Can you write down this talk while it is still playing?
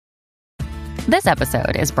This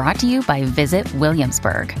episode is brought to you by Visit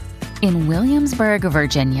Williamsburg. In Williamsburg,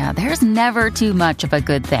 Virginia, there's never too much of a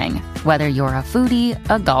good thing. Whether you're a foodie,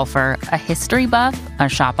 a golfer, a history buff, a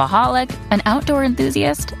shopaholic, an outdoor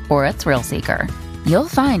enthusiast, or a thrill seeker, you'll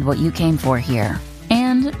find what you came for here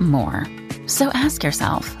and more. So ask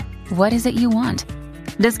yourself, what is it you want?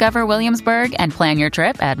 Discover Williamsburg and plan your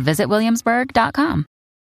trip at visitwilliamsburg.com.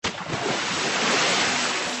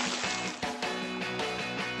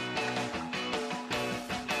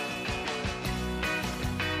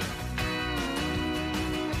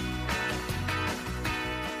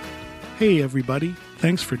 Hey everybody,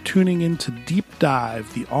 thanks for tuning in to Deep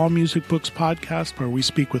Dive, the All Music Books podcast where we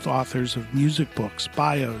speak with authors of music books,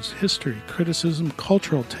 bios, history, criticism,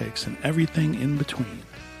 cultural takes, and everything in between.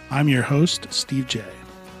 I'm your host, Steve J.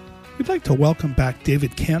 We'd like to welcome back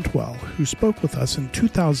David Cantwell, who spoke with us in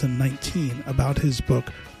 2019 about his book,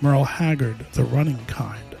 MERLE, HAGGARD, The Running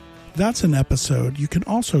Kind. That's an episode you can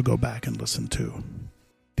also go back and listen to.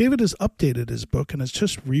 David has updated his book and has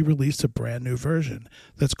just re-released a brand new version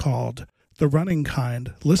that's called The Running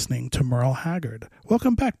Kind, Listening to Merle Haggard.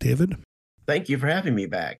 Welcome back, David. Thank you for having me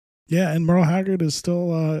back. Yeah, and Merle Haggard is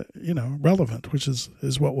still, relevant, which is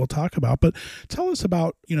what we'll talk about. But tell us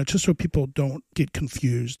about, just so people don't get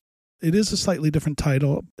confused. It is a slightly different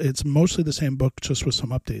title. It's mostly the same book, just with some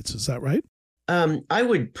updates. Is that right? I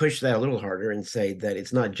would push that a little harder and say that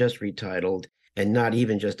it's not just retitled and not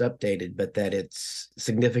even just updated, but that it's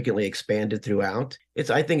significantly expanded throughout.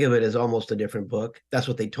 I think of it as almost a different book. That's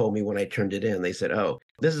what they told me when I turned it in. They said, oh,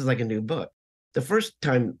 this is like a new book. The first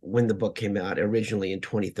time when the book came out, originally in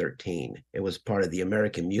 2013, it was part of the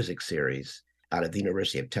American Music series out of the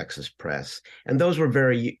University of Texas Press. And those were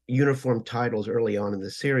very uniform titles early on in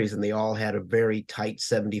the series, and they all had a very tight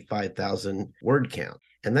 75,000 word count.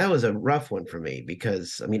 And that was a rough one for me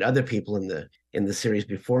because, other people in the series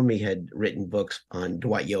before me had written books on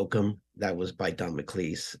Dwight Yoakam. That was by Don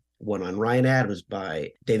McLeese. One on Ryan Adams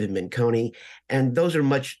by David Minconi. And those are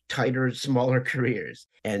much tighter, smaller careers.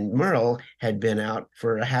 And Merle had been out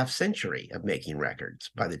for a half century of making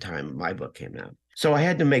records by the time my book came out. So I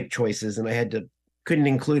had to make choices and couldn't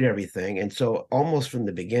include everything. And so almost from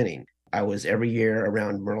the beginning, I was every year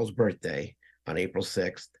around Merle's birthday on April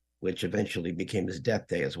 6th, which eventually became his death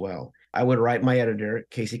day as well. I would write my editor,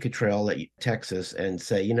 Casey Cottrell at Texas, and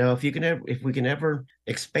say, if we can ever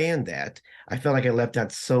expand that. I felt like I left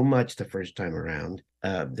out so much the first time around.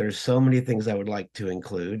 There's so many things I would like to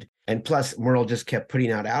include. And plus, Merle just kept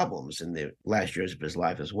putting out albums in the last years of his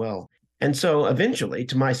life as well. And so eventually,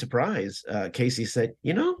 to my surprise, Casey said,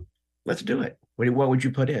 let's do it. What would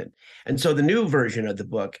you put in? And so the new version of the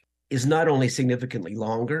book is not only significantly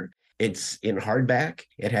longer, it's in hardback.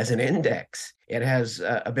 It has an index. It has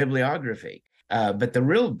a bibliography. But the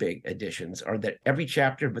real big additions are that every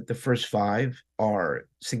chapter but the first 5 are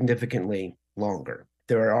significantly longer.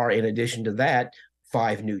 There are, in addition to that,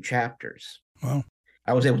 5 new chapters. Wow.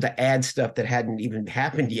 I was able to add stuff that hadn't even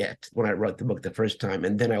happened yet when I wrote the book the first time.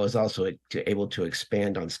 And then I was also able to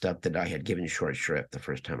expand on stuff that I had given short shrift the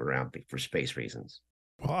first time around for space reasons.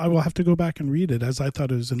 Well, I will have to go back and read it, as I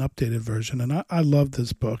thought it was an updated version. And I love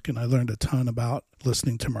this book, and I learned a ton about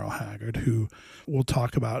listening to Merle Haggard, who will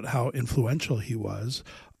talk about how influential he was.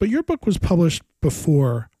 But your book was published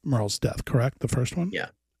before Merle's death, correct? The first one? Yeah,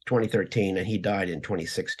 2013, and he died in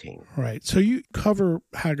 2016. Right. So you cover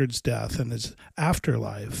Haggard's death and his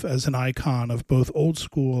afterlife as an icon of both old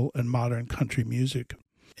school and modern country music.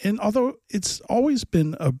 And although it's always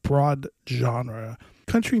been a broad genre,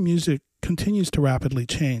 country music continues to rapidly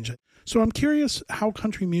change. So I'm curious how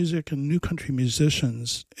country music and new country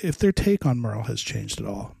musicians, if their take on Merle has changed at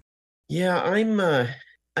all. Yeah,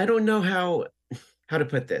 I don't know how to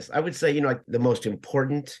put this. I would say, like the most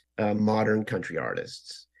important modern country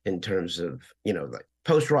artists in terms of, like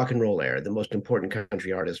post rock and roll era, the most important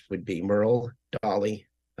country artists would be Merle, Dolly,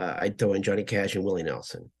 I'd throw in Johnny Cash and Willie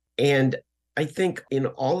Nelson. And I think in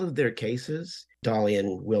all of their cases, Dolly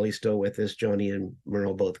and Willie still with us, Johnny and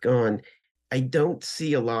Merle both gone, I don't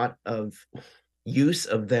see a lot of use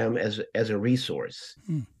of them as a resource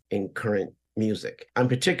in current music. I'm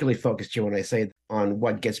particularly focused here when I say on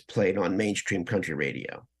what gets played on mainstream country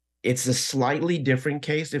radio. It's a slightly different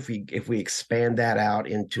case if we expand that out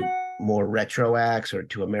into more retro acts or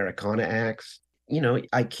to Americana acts.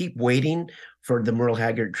 I keep waiting for the Merle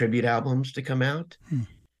Haggard tribute albums to come out.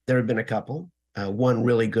 There have been a couple. One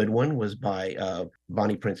really good one was by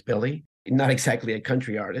Bonnie Prince Billy. Not exactly a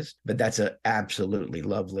country artist, but that's an absolutely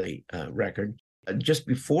lovely record. Just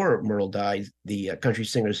before Merle died, the country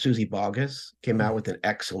singer Susie Boggess came out with an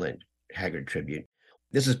excellent Haggard tribute.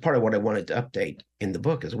 This is part of what I wanted to update in the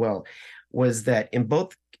book as well, was that in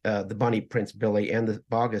both the Bonnie Prince Billy and the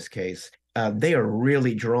Bogus case, they are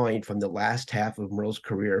really drawing from the last half of Merle's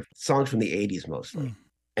career, songs from the 80s mostly.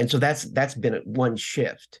 And so that's been one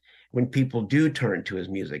shift. When people do turn to his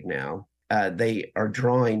music now, they are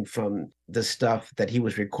drawing from the stuff that he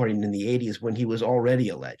was recording in the 80s when he was already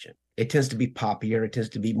a legend. It tends to be poppier. It tends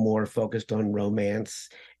to be more focused on romance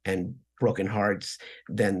and broken hearts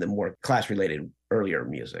than the more class-related earlier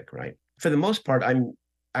music, right? For the most part,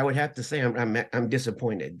 I would have to say I'm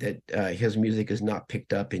disappointed that his music is not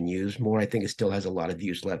picked up and used more. I think it still has a lot of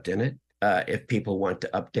use left in it. If people want to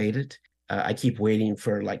update it, I keep waiting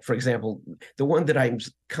for, like, for example, the one that I'm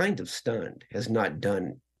kind of stunned has not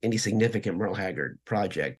done any significant Merle Haggard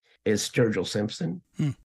project is Sturgill Simpson.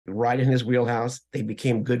 Right in his wheelhouse. They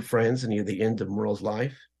became good friends near the end of Merle's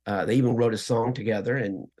life. They even wrote a song together,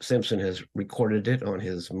 and Simpson has recorded it on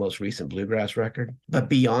his most recent bluegrass record. But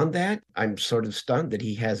beyond that, I'm sort of stunned that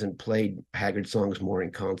he hasn't played Haggard songs more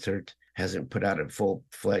in concert, hasn't put out a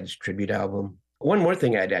full-fledged tribute album. One more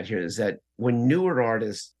thing I'd add here is that when newer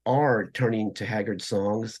artists are turning to Haggard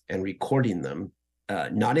songs and recording them,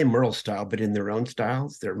 not in Merle's style, but in their own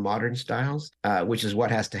styles, their modern styles, which is what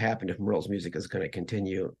has to happen if Merle's music is going to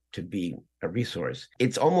continue to be a resource.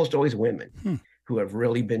 It's almost always women who have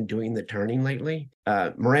really been doing the turning lately.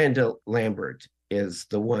 Miranda Lambert is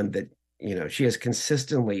the one that, she has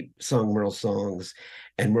consistently sung Merle songs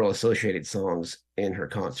and Merle associated songs in her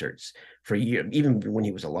concerts for years, even when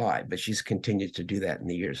he was alive, but she's continued to do that in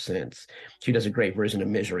the years since. She does a great version of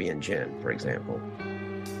Misery and Gin, for example.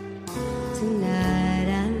 Tonight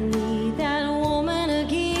I need that woman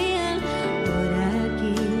again. What I'd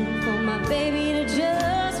give for my baby to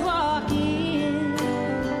just walk in.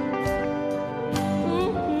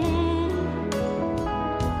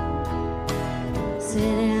 Sit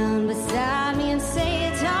down beside me and say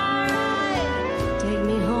it's alright. Take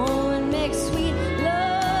me home and make sweet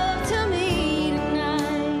love to me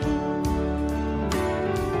tonight.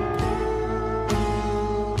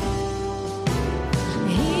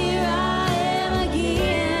 Here I am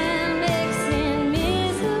again, mixing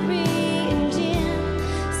misery and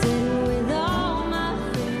gin, sitting with all my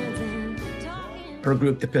friends and talking. Her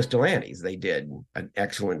group, the Pistol Annies, they did an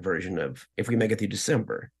excellent version of If We Make It Through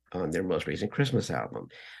December on their most recent Christmas album.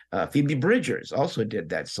 Phoebe Bridgers also did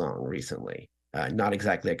that song recently. Not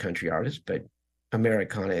exactly a country artist, but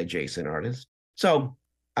Americana adjacent artist. So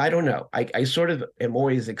I don't know. I sort of am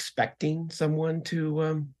always expecting someone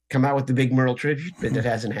to come out with the big Merle tribute, but it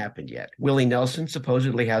hasn't happened yet. Willie Nelson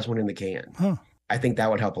supposedly has one in the can. I think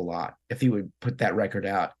that would help a lot if he would put that record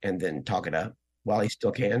out and then talk it up while he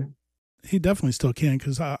still can. He definitely still can,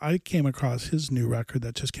 because I came across his new record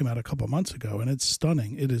that just came out a couple months ago, and it's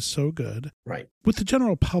stunning. It is so good. Right. With the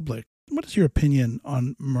general public, what is your opinion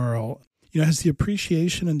on Merle? Has the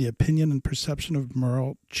appreciation and the opinion and perception of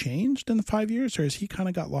Merle changed in the 5 years, or has he kind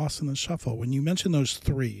of got lost in the shuffle? When you mention those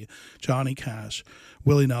three, Johnny Cash,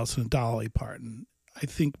 Willie Nelson, and Dolly Parton, I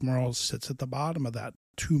think Merle sits at the bottom of that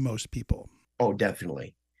to most people. Oh,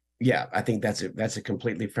 definitely. Yeah, I think that's a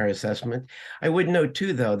completely fair assessment. I would note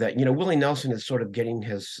too, though, that Willie Nelson is sort of getting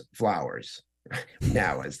his flowers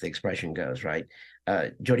now, as the expression goes, right?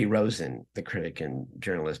 Jody Rosen, the critic and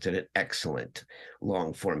journalist, did an excellent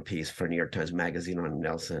long-form piece for New York Times Magazine on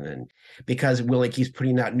Nelson, and because Willie keeps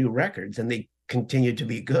putting out new records and they continue to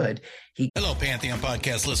be good. Hello, Pantheon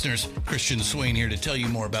podcast listeners. Christian Swain here to tell you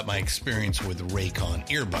more about my experience with Raycon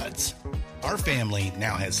earbuds. Our family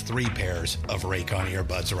now has 3 pairs of Raycon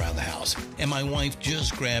earbuds around the house, and my wife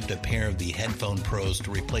just grabbed a pair of the Headphone Pros to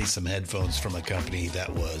replace some headphones from a company that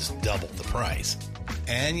was double the price.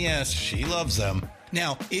 And yes, she loves them.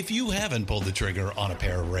 Now, if you haven't pulled the trigger on a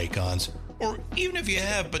pair of Raycons, or even if you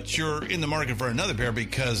have, but you're in the market for another pair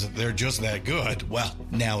because they're just that good, well,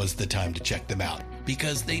 now is the time to check them out,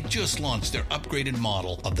 because they just launched their upgraded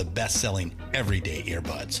model of the best-selling everyday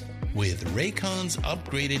earbuds. With Raycon's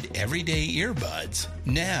upgraded everyday earbuds,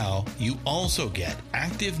 now you also get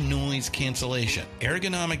active noise cancellation,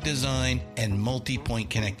 ergonomic design, and multi-point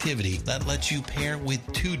connectivity that lets you pair with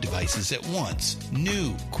 2 devices at once.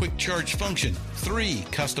 New quick charge function, 3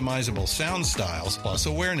 customizable sound styles, plus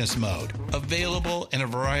awareness mode. Available in a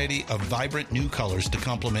variety of vibrant new colors to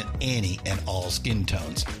complement any and all skin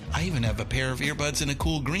tones. I even have a pair of earbuds in a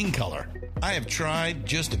cool green color. I have tried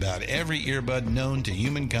just about every earbud known to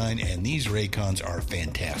humankind, and these Raycons are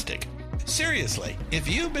fantastic. Seriously, if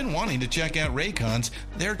you've been wanting to check out Raycons,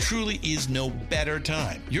 there truly is no better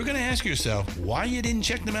time. You're going to ask yourself why you didn't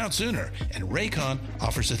check them out sooner, and Raycon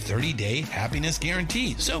offers a 30-day happiness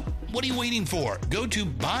guarantee. So what are you waiting for? Go to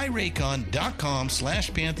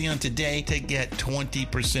buyraycon.com/Pantheon today to get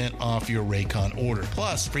 20% off your Raycon order,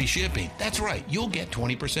 plus free shipping. That's right, you'll get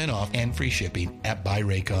 20% off and free shipping at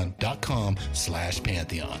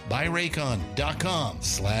buyraycon.com/Pantheon.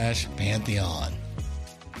 buyraycon.com/Pantheon.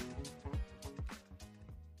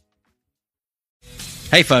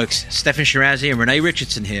 Hey folks, Stefan Shirazi and Renee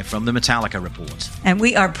Richardson here from the Metallica Report. And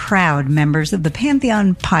we are proud members of the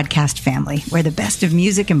Pantheon podcast family, where the best of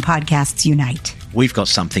music and podcasts unite. We've got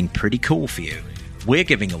something pretty cool for you. We're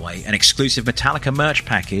giving away an exclusive Metallica merch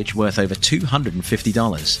package worth over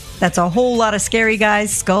 $250. That's a whole lot of Scary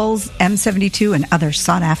Guys, Skulls, M72, and other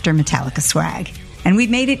sought-after Metallica swag. And we've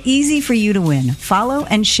made it easy for you to win. Follow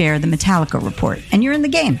and share the Metallica Report, and you're in the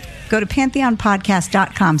game. Go to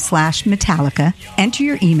pantheonpodcast.com/Metallica, enter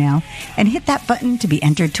your email, and hit that button to be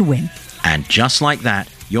entered to win. And just like that,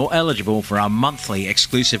 you're eligible for our monthly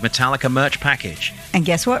exclusive Metallica merch package. And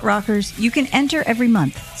guess what, rockers? You can enter every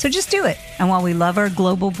month, so just do it. And while we love our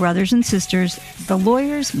global brothers and sisters, the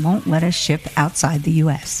lawyers won't let us ship outside the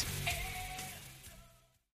U.S.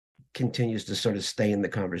 Continues to sort of stay in the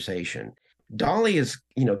conversation. Dolly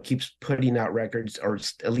keeps putting out records, or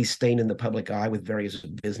at least staying in the public eye with various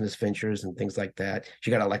business ventures and things like that.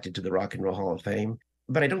 She got elected to the Rock and Roll Hall of Fame,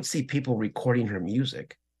 but I don't see people recording her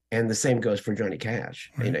music. And the same goes for Johnny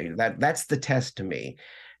Cash. Right. That's the test to me,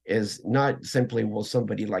 is not simply will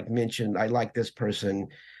somebody mention, I like this person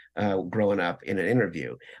growing up in an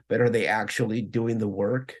interview, but are they actually doing the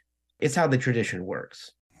work? It's how the tradition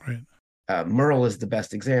works. Right. Merle is the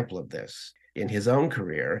best example of this. In his own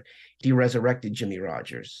career, he resurrected Jimmie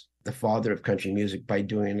Rodgers, the father of country music, by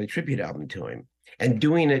doing a tribute album to him, and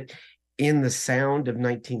doing it in the sound of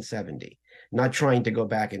 1970, not trying to go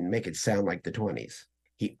back and make it sound like the 20s.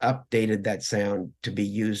 He updated that sound to be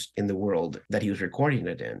used in the world that he was recording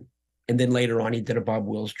it in. And then later on, he did a Bob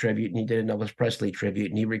Wills tribute, and he did an Elvis Presley tribute,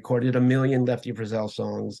 and he recorded 1 million Lefty Frizzell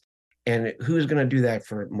songs. And who's going to do that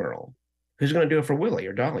for Merle? Who's going to do it for Willie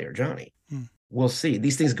or Dolly or Johnny? We'll see.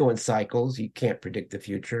 These things go in cycles. You can't predict the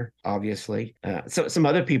future, obviously. So some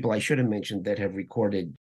other people I should have mentioned that have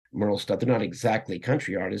recorded Merle stuff, they're not exactly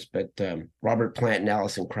country artists, but Robert Plant and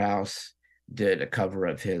Alison Krauss did a cover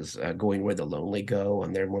of his Going Where the Lonely Go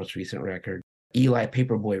on their most recent record. Eli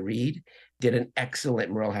Paperboy Reed did an excellent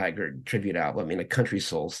Merle Haggard tribute album in a country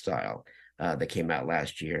soul style that came out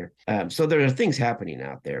last year. So there are things happening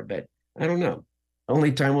out there, but I don't know.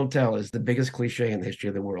 Only time will tell is the biggest cliche in the history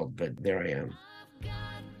of the world, but there I am. I've got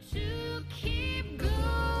to keep going,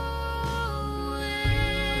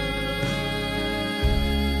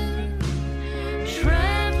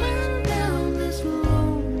 traveling down this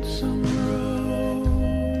lonesome road.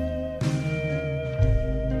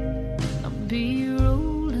 I'll be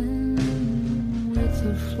rolling with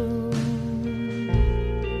the flow,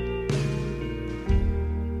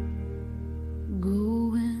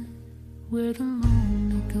 going where the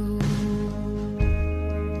lonely go.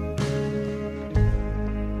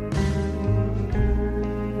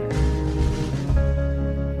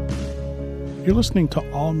 You're listening to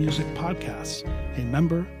All Music Podcasts, a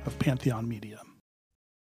member of Pantheon Media.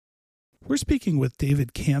 We're speaking with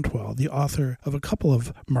David Cantwell, the author of a couple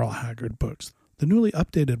of Merle Haggard books. The newly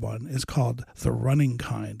updated one is called The Running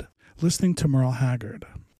Kind, Listening to Merle Haggard.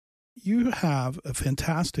 You have a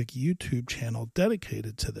fantastic YouTube channel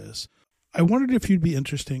dedicated to this. I wondered if you'd be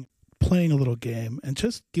interested playing a little game and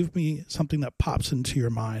just give me something that pops into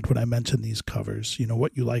your mind when I mention these covers,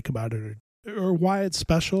 what you like about it or why it's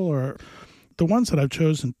special. Or the ones that I've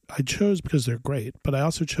chosen, I chose because they're great, but I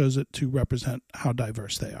also chose it to represent how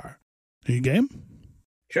diverse they are. Are you game?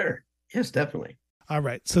 Sure. Yes, definitely. All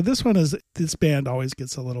right. So this band always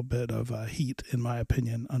gets a little bit of heat, in my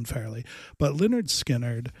opinion, unfairly. But Lynyrd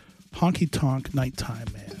Skynyrd, Honky Tonk Nighttime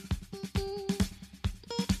Man.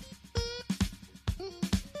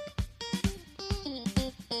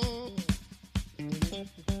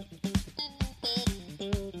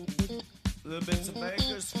 Little bits of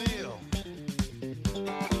Bakersfield.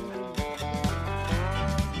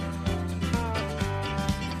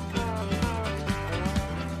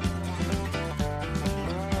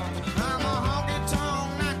 I'm a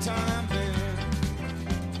honky-tonk nighttime man.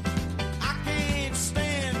 I can't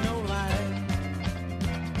stand no light.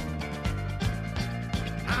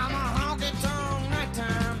 I'm a honky-tonk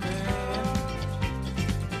nighttime man.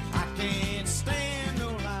 I can't stand no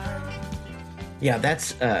light. Yeah,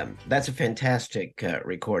 that's a fantastic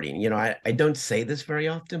recording. You know, I don't say this very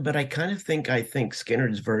often, but I think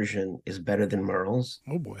Skinner's version is better than Merle's.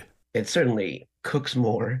 Oh boy. It certainly cooks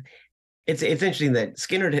more. It's interesting that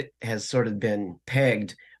Skinner has sort of been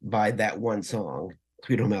pegged by that one song,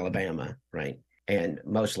 Sweet Home Alabama, right? And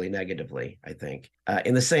mostly negatively, I think.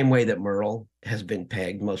 In the same way that Merle has been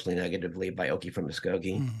pegged mostly negatively by Okie from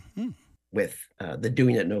Muskogee, with the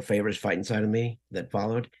Doing It No Favors Fight Inside of Me that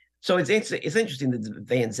followed. So it's interesting that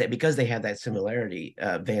Van Zandt, because they have that similarity,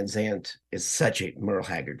 Van Zandt is such a Merle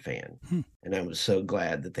Haggard fan. And I was so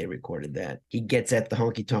glad that they recorded that. He gets at the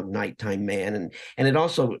honky tonk nighttime man, and it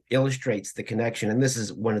also illustrates the connection. And this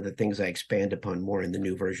is one of the things I expand upon more in the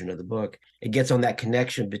new version of the book. It gets on that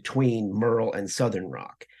connection between Merle and Southern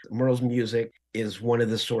rock. Merle's music is one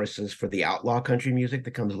of the sources for the outlaw country music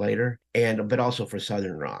that comes later, but also for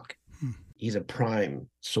Southern rock. He's a prime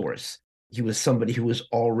source. He was somebody who was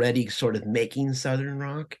already sort of making Southern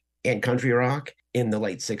rock and country rock in the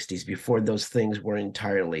late 60s before those things were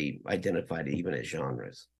entirely identified even as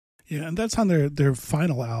genres. Yeah, and that's on their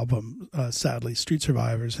final album, sadly, Street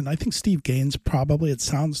Survivors. And I think Steve Gaines probably, it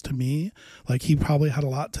sounds to me like he probably had a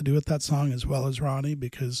lot to do with that song as well as Ronnie,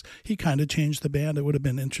 because he kind of changed the band. It would have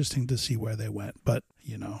been interesting to see where they went, but,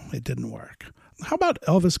 you know, it didn't work. How about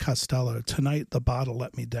Elvis Costello, Tonight the Bottle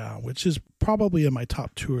Let Me Down, which is probably in my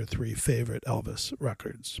top 2 or 3 favorite Elvis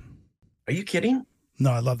records. Are you kidding?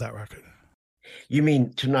 No, I love that record. You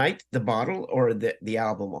mean Tonight the Bottle or the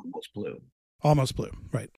album Almost Blue? Almost Blue,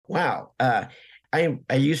 right. Wow. I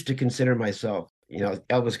used to consider myself, you know,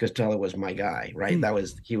 Elvis Costello was my guy, right?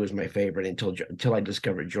 He was my favorite until I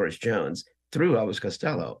discovered George Jones through Elvis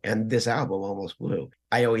Costello. And this album, Almost Blue,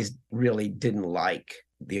 I always really didn't like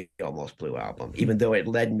the Almost Blue album, even though it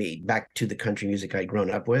led me back to the country music I'd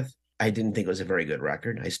grown up with. I didn't think it was a very good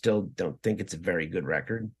record. I still don't think it's a very good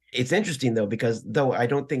record. It's interesting, though, because though I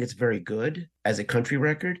don't think it's very good as a country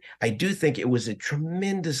record, I do think it was a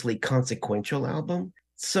tremendously consequential album.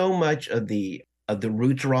 So much of the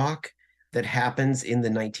roots rock that happens in the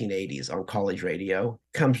 1980s on college radio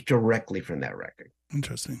comes directly from that record.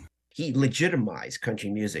 Interesting. He legitimized country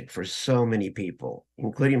music for so many people,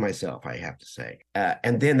 including myself, I have to say.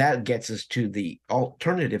 And then that gets us to the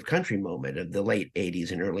alternative country moment of the late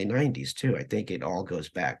 80s and early 90s, too. I think it all goes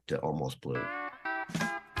back to Almost Blue.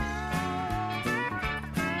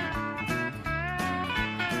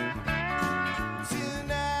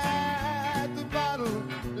 Tonight the bottle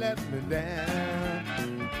let me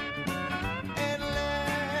down, and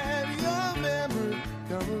let your memory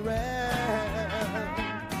come around.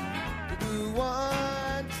 Do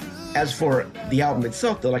one true. As for the album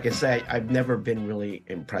itself, though, like I say, I've never been really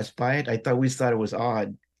impressed by it. I always thought it was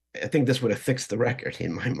odd. I think this would have fixed the record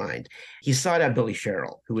in my mind. He sought out Billy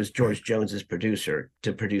Sherrill, who was George Jones's producer,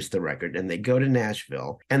 to produce the record. And they go to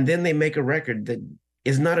Nashville, and then they make a record that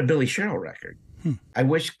is not a Billy Sherrill record. I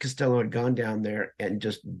wish Costello had gone down there and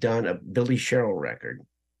just done a Billy Sherrill record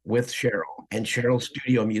with Sherrill and Sherrill's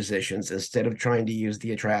studio musicians instead of trying to use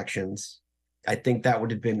the attractions. I think that would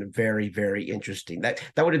have been very, very interesting. That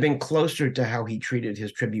would have been closer to how he treated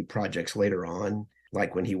his tribute projects later on,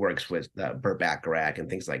 like when he works with Burt Bacharach and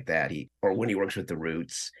things like that, or when he works with the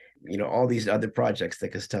Roots. You know, all these other projects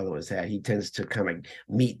that Costello has had, he tends to kind of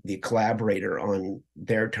meet the collaborator on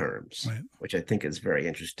their terms, Right. which I think is very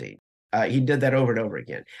interesting. He did that over and over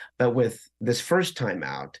again. But with this first time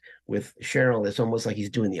out with Sherrill, it's almost like he's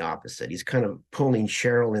doing the opposite. He's kind of pulling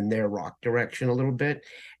Sherrill in their rock direction a little bit,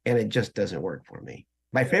 and it just doesn't work for me.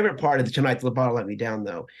 My favorite part of the Tonight the Bottle Let Me Down,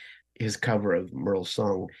 though, his cover of Merle's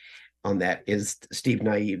song on that is Steve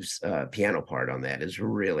Naive's piano part on that is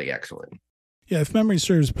really excellent. Yeah, if memory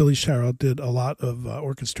serves, Billy Sherrill did a lot of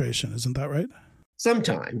orchestration. Isn't that right?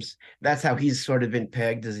 Sometimes that's how he's sort of been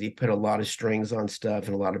pegged, is he put a lot of strings on stuff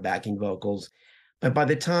and a lot of backing vocals. But by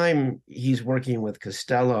the time he's working with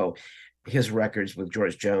Costello, his records with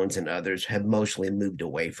George Jones and others have mostly moved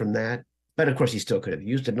away from that. But of course, he still could have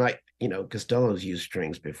used it. And Costello's used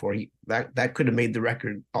strings before. That could have made the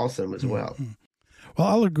record awesome as well. Mm-hmm. Well,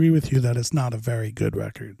 I'll agree with you that it's not a very good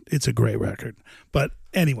record. It's a great record. But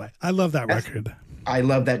anyway, I love that record. I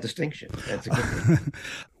love that distinction. That's a good one.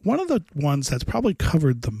 One of the ones that's probably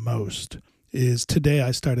covered the most is Today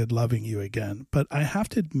I Started Loving You Again. But I have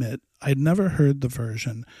to admit, I'd never heard the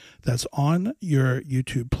version that's on your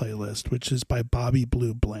YouTube playlist, which is by Bobby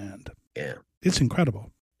Blue Bland. Yeah. It's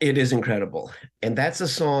incredible. It is incredible. And that's a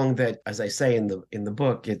song that, as I say in the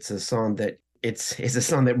book, it's a song that it's a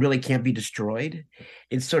song that really can't be destroyed.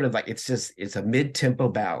 It's sort of like, it's a mid-tempo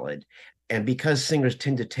ballad. And because singers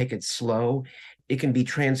tend to take it slow, it can be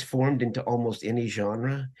transformed into almost any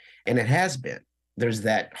genre. And it has been. there's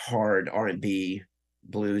that hard R&B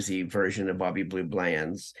bluesy version of Bobby Blue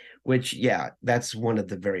Bland's, which, yeah, that's one of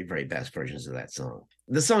the very, very best versions of that song.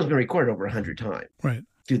 The song's been recorded over 100 times. Right.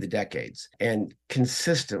 Through the decades, and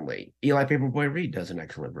consistently Eli Paperboy Reed does an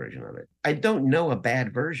excellent version of it. I don't know a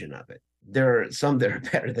bad version of it. There are some that are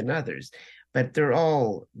better than others, but they're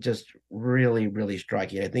all just really, really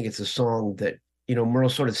striking. I think it's a song that, Merle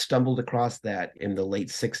sort of stumbled across that in the late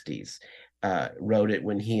 60s, wrote it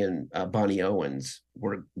when he and Bonnie Owens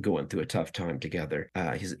were going through a tough time together,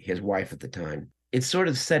 his wife at the time. It sort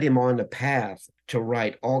of set him on a path to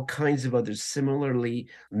write all kinds of other similarly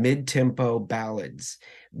mid-tempo ballads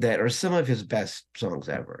that are some of his best songs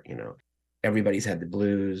ever. Everybody's Had the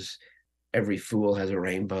Blues, Every Fool Has a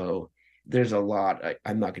Rainbow. There's a lot.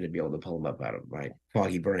 I'm not going to be able to pull them up out of my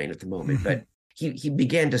foggy brain at the moment, but he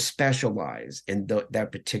began to specialize in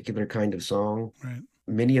that particular kind of song. Right.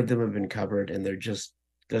 Many of them have been covered, and they're just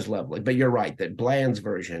lovely. But you're right that Bland's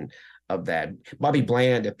version of that, Bobby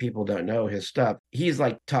Bland, if people don't know his stuff, he's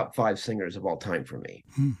like top 5 singers of all time for me.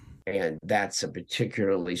 And that's a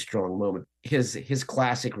particularly strong moment. His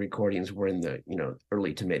classic recordings were in the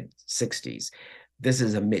early to mid 60s. This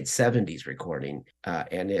is a mid 70s recording,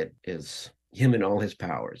 and it is him in all his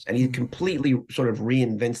powers. And he completely sort of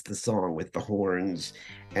reinvents the song with the horns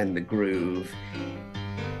and the groove.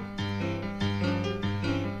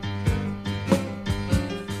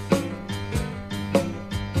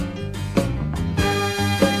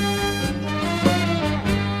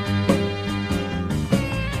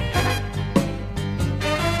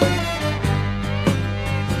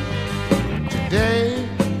 Today,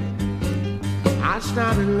 I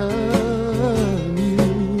started loving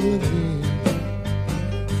you again.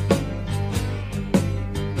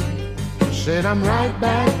 Said I'm right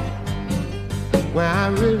back where I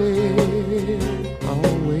really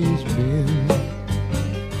always been.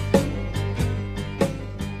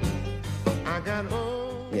 I got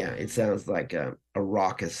old. Yeah, it sounds like a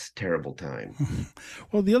raucous, terrible time.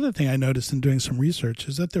 Well, the other thing I noticed in doing some research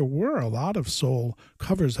is that there were a lot of soul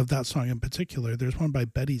covers of that song in particular. There's one by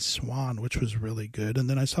Betty Swan, which was really good. And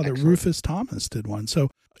then I saw that Rufus Thomas did one. So,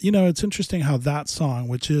 it's interesting how that song,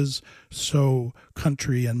 which is so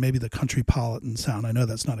country and maybe the countrypolitan sound, I know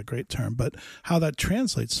that's not a great term, but how that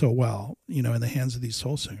translates so well, in the hands of these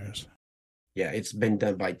soul singers. Yeah, it's been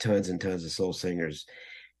done by tons and tons of soul singers.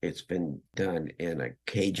 It's been done in a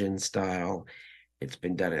Cajun style. It's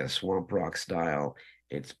been done in a swamp rock style.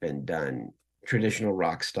 It's been done traditional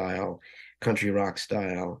rock style, country rock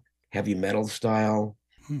style, heavy metal style.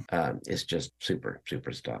 It's just super,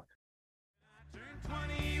 super stuff.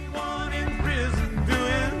 21 in prison,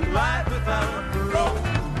 doing life without parole.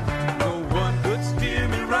 No one could steer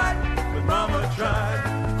me right, but Mama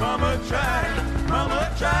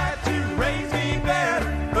tried to raise me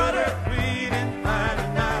better, but her pleading night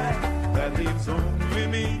and night, that leaves only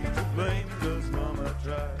me to blame, 'cause Mama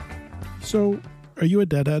tried. So, are you a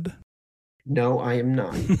deadhead? No, I am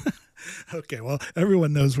not. Okay, well,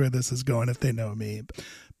 everyone knows where this is going if they know me.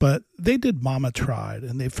 But they did Mama Tried,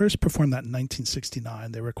 and they first performed that in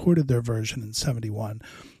 1969. They recorded their version in 71.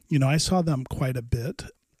 I saw them quite a bit.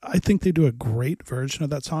 I think they do a great version of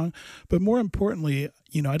that song. But more importantly,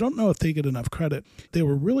 I don't know if they get enough credit. They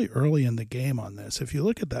were really early in the game on this. If you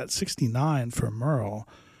look at that 69 for Merle,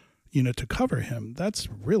 to cover him, that's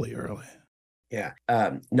really early. Yeah.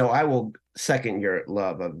 No, I will second your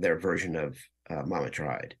love of their version of Mama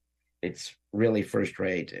Tried. It's really first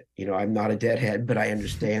rate. I'm not a deadhead, but I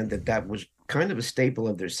understand that was kind of a staple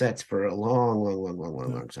of their sets for a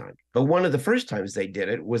long time. But one of the first times they did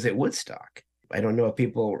it was at Woodstock. I don't know if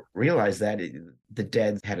people realize that the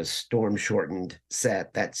Dead had a storm-shortened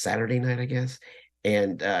set that Saturday night, I guess.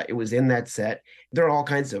 And it was in that set. There are all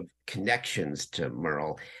kinds of connections to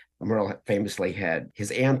Merle. Merle famously had his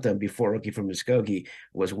anthem before Rookie from Muskogee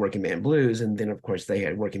was Working Man Blues. And then, of course, they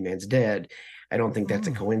had Working Man's Dead. I don't think that's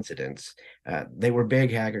a coincidence. They were big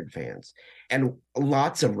Haggard fans. And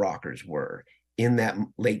lots of rockers were in that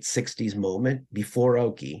late 60s moment before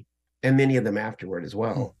Okie, and many of them afterward as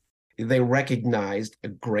well. They recognized a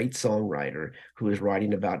great songwriter who was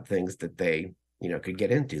writing about things that they, could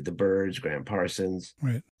get into. The Byrds, Graham Parsons.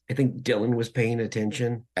 Right. I think Dylan was paying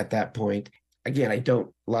attention at that point. Again, I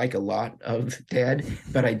don't like a lot of Dead,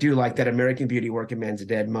 but I do like that American Beauty, Working Man's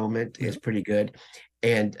Dead moment is pretty good.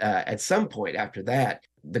 And at some point after that,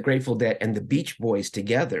 the Grateful Dead and the Beach Boys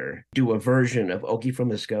together do a version of Okie from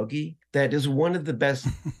Muskogee that is one of the best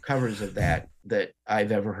covers of that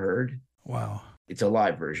I've ever heard. Wow. It's a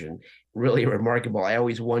live version, really remarkable. I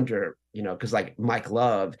always wonder, because like Mike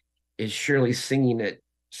Love is surely singing it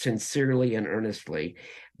sincerely and earnestly,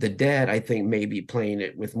 The Dead, I think, may be playing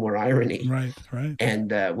it with more irony. Right, right.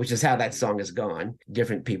 And which is how that song has gone.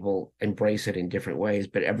 Different people embrace it in different ways,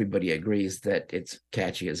 but everybody agrees that it's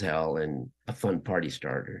catchy as hell and a fun party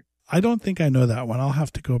starter. I don't think I know that one. I'll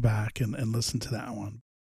have to go back and listen to that one.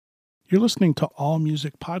 You're listening to All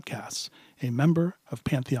Music Podcasts, a member of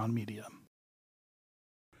Pantheon Media.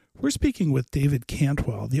 We're speaking with David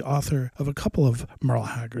Cantwell, the author of a couple of Merle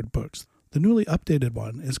Haggard books. The newly updated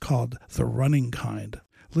one is called The Running Kind,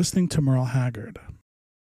 Listening to Merle Haggard.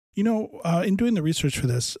 You know, in doing the research for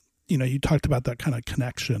this, you know, you talked about that kind of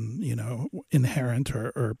connection, you know, inherent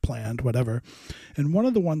or planned, whatever. And one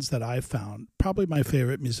of the ones that I found, probably my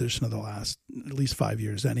favorite musician of the last at least 5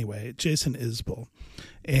 years anyway, Jason Isbell.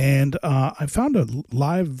 And I found a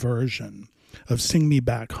live version of Sing Me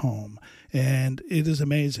Back Home, and it is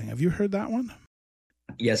amazing. Have you heard that one?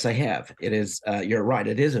 Yes, I have. It is, you're right,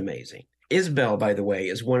 it is amazing. Isbell, by the way,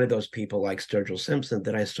 is one of those people like Sturgill Simpson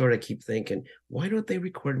that I sort of keep thinking, why don't they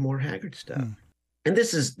record more Haggard stuff? And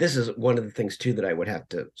this is one of the things, too, that I would have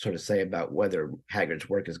to sort of say about whether Haggard's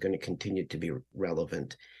work is going to continue to be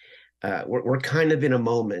relevant. We're kind of in a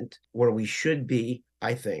moment where we should be,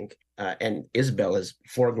 I think, and Isbell has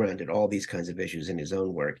foregrounded all these kinds of issues in his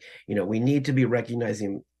own work. You know, we need to be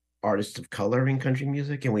recognizing artists of color in country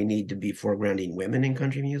music, and we need to be foregrounding women in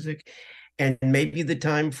country music. And maybe the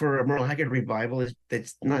time for a Merle Haggard revival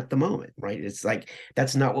that's not the moment, right? It's like,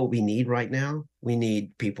 that's not what we need right now. We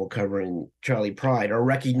need people covering Charlie Pride or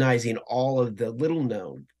recognizing all of the little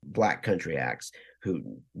known Black country acts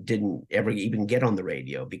who didn't ever even get on the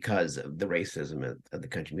radio because of the racism of the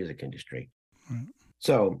country music industry. Right.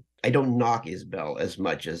 So I don't knock Isbell as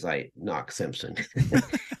much as I knock Simpson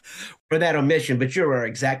for that omission, but you are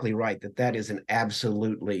exactly right that is an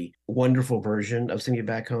absolutely wonderful version of Sing Me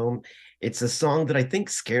Back Home. It's a song that I think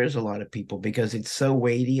scares a lot of people because it's so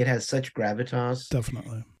weighty. It has such gravitas.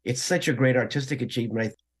 Definitely. It's such a great artistic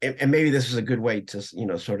achievement. And maybe this is a good way to, you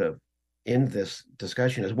know, sort of end this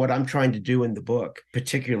discussion, is what I'm trying to do in the book,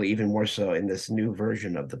 particularly even more so in this new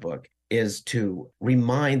version of the book, is to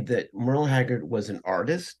remind that Merle Haggard was an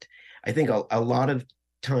artist. I think a lot of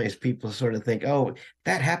times people sort of think, oh,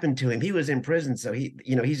 that happened to him. He was in prison, so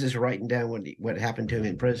he's just writing down what happened to him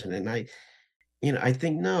in prison. And I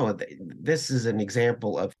think, no, this is an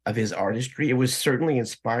example of his artistry. It was certainly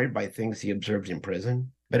inspired by things he observed in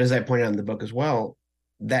prison. But as I point out in the book as well,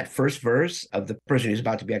 that first verse of the person who's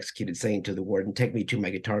about to be executed saying to the warden, "Take me to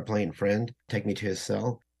my guitar playing friend, take me to his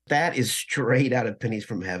cell," that is straight out of Pennies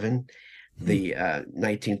from Heaven, the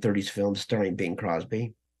 1930s film starring Bing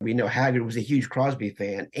Crosby. We know Haggard was a huge Crosby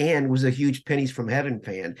fan and was a huge Pennies from Heaven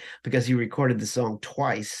fan because he recorded the song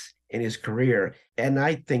twice in his career. And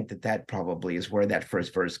I think that probably is where that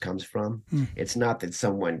first verse comes from. It's not that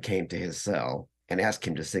someone came to his cell and asked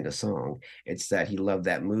him to sing a song. It's that he loved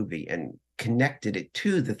that movie and connected it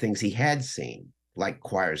to the things he had seen, like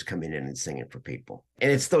choirs coming in and singing for people.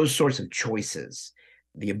 And it's those sorts of choices,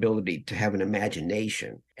 the ability to have an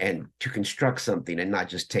imagination and to construct something and not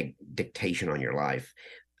just take dictation on your life,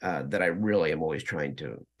 that I really am always trying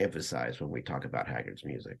to emphasize when we talk about Haggard's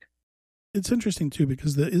music. It's interesting, too,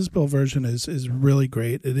 because the Isbell version is really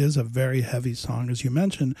great. It is a very heavy song, as you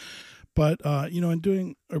mentioned. But, in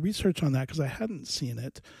doing a research on that, because I hadn't seen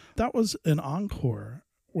it, that was an encore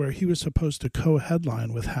where he was supposed to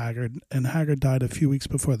co-headline with Haggard, and Haggard died a few weeks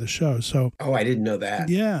before the show. So, oh, I didn't know that.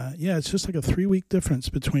 Yeah, it's just like a 3-week difference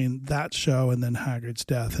between that show and then Haggard's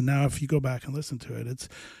death. And now, if you go back and listen to it,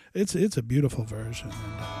 it's a beautiful version.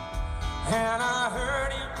 And I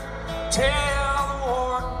heard him tell the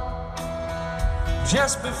warden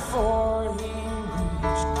just before he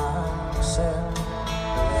reached my cell,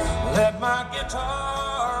 "Let my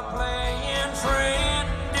guitar playing friend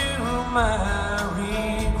do my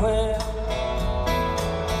request.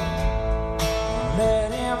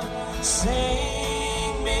 Let him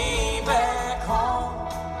sing me back home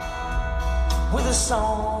with a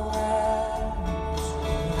song I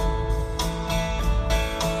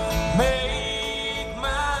make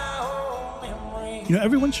my own memory."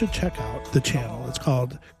 Everyone should check out the channel. It's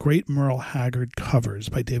called Great Merle Haggard Covers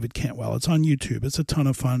by David Cantwell. It's on YouTube. It's a ton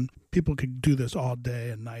of fun. People could do this all day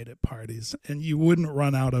and night at parties, and you wouldn't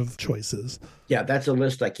run out of choices. Yeah, that's a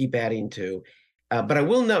list I keep adding to. But I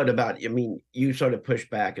will note you sort of pushed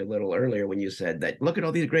back a little earlier when you said that, look at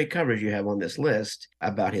all these great covers you have on this list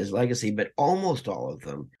about his legacy, but almost all of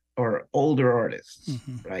them are older artists,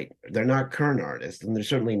 right? They're not current artists, and they're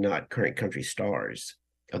certainly not current country stars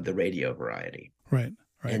of the radio variety. Right.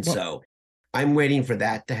 And so I'm waiting for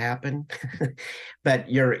that to happen. But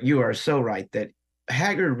you are so right that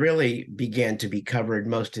Haggard really began to be covered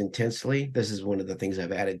most intensely. This is one of the things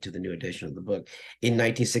I've added to the new edition of the book in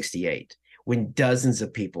 1968, when dozens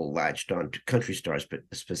of people latched on to country stars, but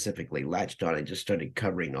specifically latched on and just started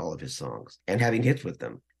covering all of his songs and having hits with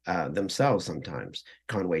them themselves sometimes.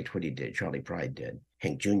 Conway Twitty did, Charlie Pride did,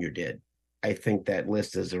 Hank Jr. did. I think that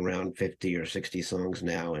list is around 50 or 60 songs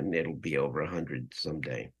now, and it'll be over 100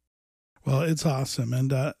 someday. Well, it's awesome.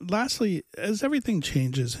 And lastly, as everything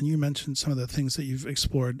changes, and you mentioned some of the things that you've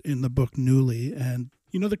explored in the book newly, and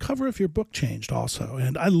the cover of your book changed also.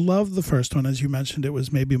 And I love the first one. As you mentioned, it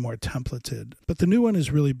was maybe more templated, but the new one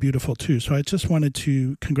is really beautiful too. So I just wanted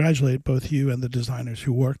to congratulate both you and the designers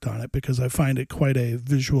who worked on it, because I find it quite a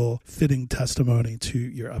visual, fitting testimony to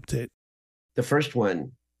your update. The first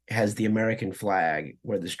one has the American flag,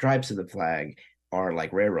 where the stripes of the flag are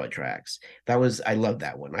like railroad tracks. I love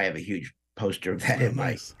that one. I have a huge poster of that in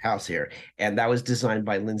my house here. And that was designed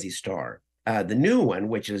by Lindsay Starr. The new one,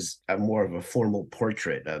 which is more of a formal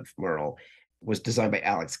portrait of Merle, was designed by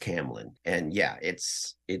Alex Camlin. And yeah,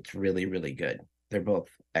 it's really, really good. They're both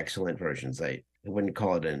excellent versions. I wouldn't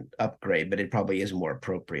call it an upgrade, but it probably is more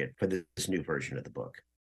appropriate for this new version of the book.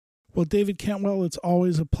 Well, David Cantwell, it's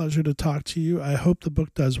always a pleasure to talk to you. I hope the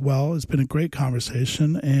book does well. It's been a great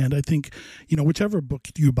conversation. And I think, whichever book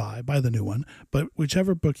you buy the new one, but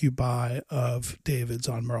whichever book you buy of David's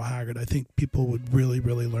on Merle Haggard, I think people would really,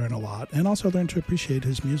 really learn a lot, and also learn to appreciate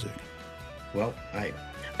his music. Well, I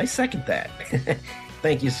second that.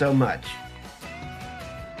 Thank you so much.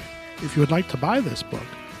 If you would like to buy this book,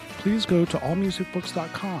 please go to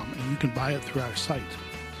allmusicbooks.com and you can buy it through our site.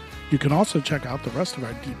 You can also check out the rest of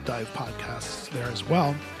our deep dive podcasts there as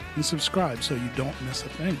well, and subscribe so you don't miss a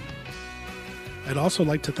thing. I'd also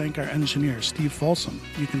like to thank our engineer, Steve Folsom.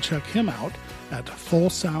 You can check him out at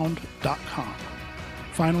fullsound.com.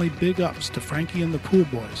 Finally, big ups to Frankie and the Pool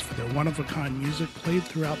Boys for their one-of-a-kind music played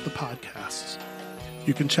throughout the podcasts.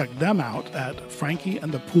 You can check them out at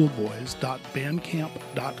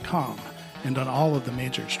frankieandthepoolboys.bandcamp.com and on all of the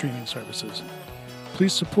major streaming services.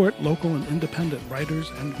 Please support local and independent writers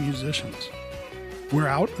and musicians. We're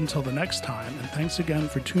out until the next time, and thanks again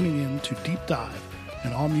for tuning in to Deep Dive,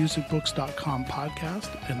 an allmusicbooks.com podcast,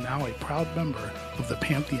 and now a proud member of the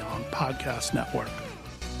Pantheon Podcast Network.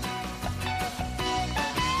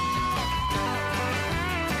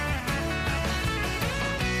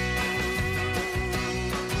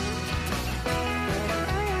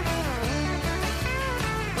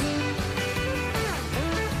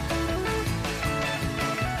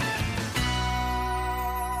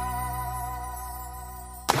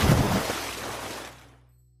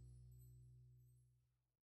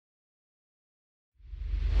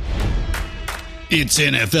 It's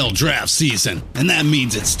NFL draft season, and that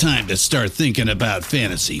means it's time to start thinking about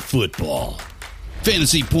fantasy football.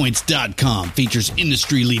 FantasyPoints.com features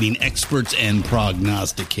industry-leading experts and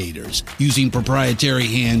prognosticators using proprietary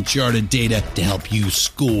hand-charted data to help you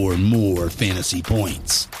score more fantasy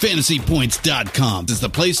points. FantasyPoints.com is the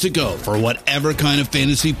place to go for whatever kind of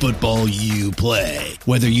fantasy football you play.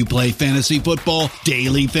 Whether you play fantasy football,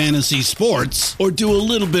 daily fantasy sports, or do a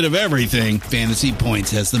little bit of everything, Fantasy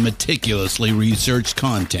Points has the meticulously researched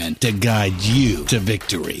content to guide you to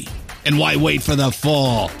victory. And why wait for the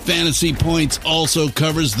fall? Fantasy Points also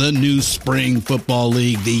covers the new spring football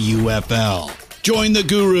league, the UFL. Join the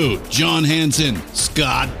guru, John Hansen,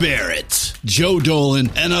 Scott Barrett, Joe Dolan,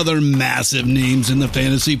 and other massive names in the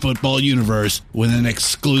fantasy football universe with an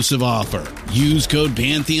exclusive offer. Use code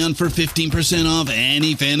Pantheon for 15% off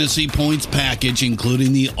any Fantasy Points package,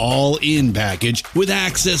 including the all-in package, with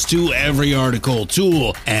access to every article,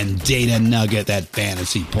 tool, and data nugget that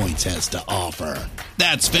Fantasy Points has to offer.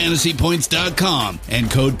 That's FantasyPoints.com and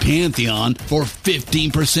code Pantheon for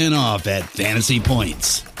 15% off at Fantasy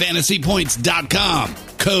Points. FantasyPoints.com,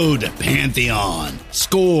 code Pantheon.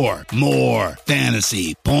 Score more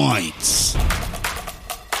fantasy points.